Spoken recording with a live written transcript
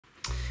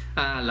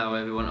Hello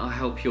everyone, I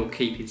hope you're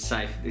keeping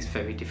safe at this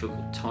very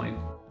difficult time.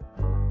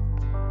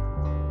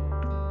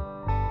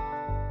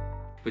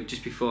 But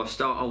just before I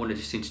start, I want to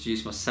just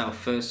introduce myself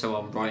first. So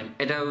I'm Ryan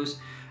Eddowes.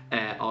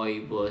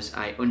 I was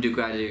an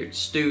undergraduate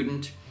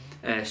student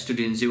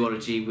studying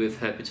zoology with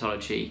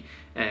herpetology,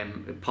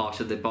 part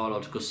of the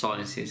biological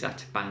sciences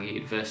at Bangor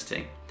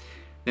University.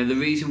 Now the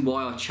reason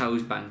why I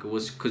chose Bangor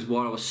was because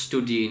while I was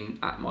studying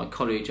at my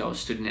college, I was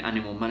studying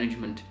animal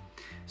management.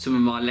 Some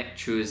of my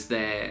lecturers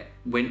there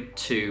went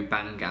to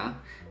Bangor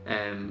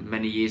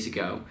many years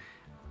ago,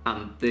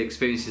 and the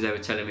experiences they were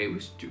telling me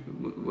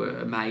were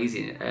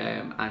amazing.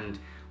 And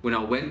when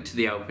I went to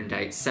the open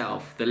day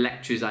itself, the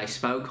lecturers they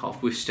spoke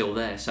of were still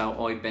there,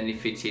 so I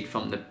benefited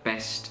from the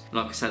best.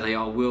 Like I said, they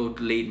are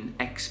world-leading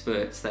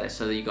experts there.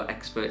 So you've got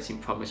experts in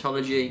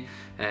primatology,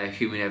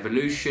 human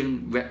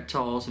evolution,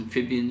 reptiles,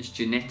 amphibians,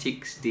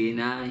 genetics,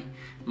 DNA,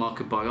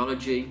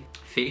 microbiology,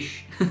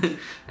 fish.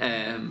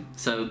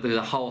 So there's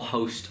a whole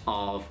host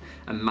of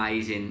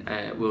amazing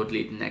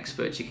world-leading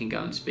experts you can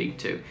go and speak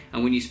to.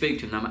 And when you speak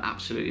to them, they're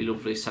absolutely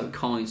lovely, so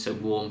kind, so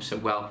warm, so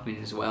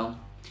welcoming as well.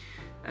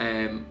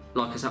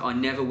 Like I said, I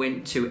never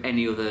went to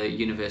any other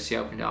university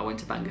open day. I went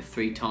to Bangor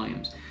 3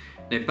 times.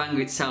 Now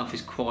Bangor itself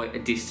is quite a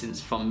distance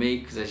from me,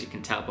 because as you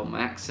can tell by my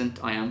accent,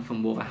 I am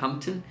from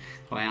Wolverhampton.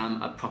 I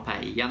am a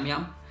proper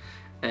yam.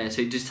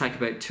 So it does take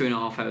about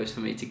 2.5 hours for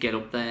me to get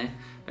up there,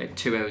 about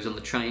 2 hours on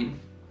the train.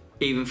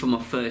 Even for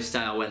my first day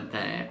I went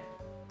there,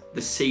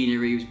 the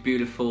scenery was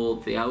beautiful,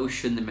 the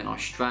ocean, the Menai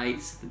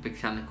Straits, the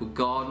botanical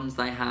gardens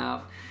they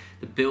have,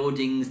 the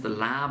buildings, the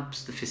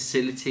labs, the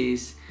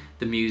facilities,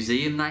 the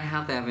museum they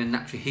have a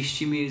natural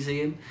history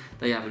museum,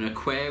 they have an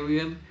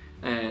aquarium,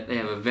 they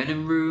have a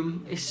venom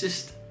room. It's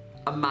just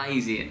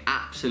amazing,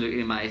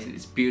 absolutely amazing,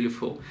 it's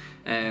beautiful.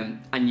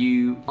 And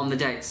on the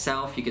day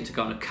itself, you get to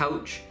go on a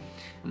coach,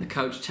 and the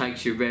coach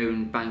takes you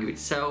around Bangor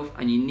itself,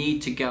 and you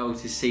need to go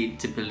to see it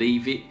to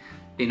believe it.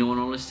 In all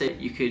honesty,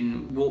 you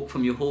can walk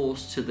from your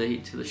horse to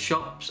the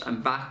shops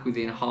and back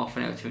within half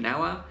an hour to an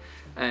hour.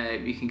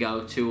 You can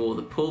go to all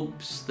the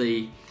pubs,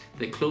 the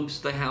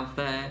clubs they have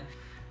there.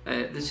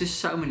 There's just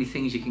so many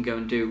things you can go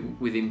and do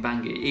within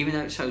Bangor. Even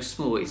though it's so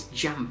small, it's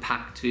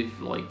jam-packed with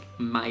like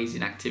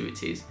amazing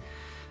activities.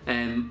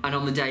 And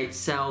on the day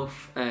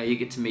itself, you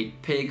get to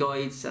meet peer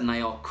guides, and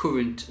they are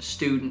current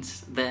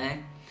students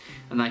there.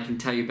 And they can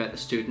tell you about the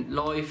student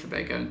life,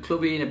 about going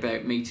clubbing,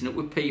 about meeting up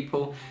with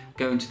people,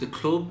 going to the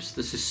clubs,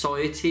 the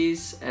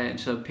societies.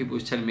 So people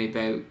was telling me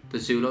about the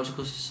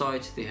Zoological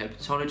Society, the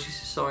Herpetology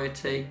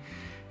Society.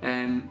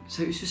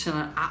 So it was just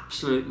an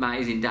absolute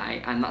amazing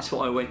day, and that's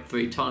why I went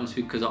 3 times,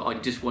 because I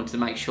just wanted to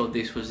make sure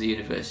this was the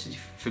university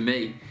for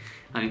me,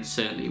 and it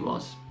certainly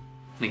was.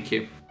 Thank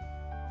you.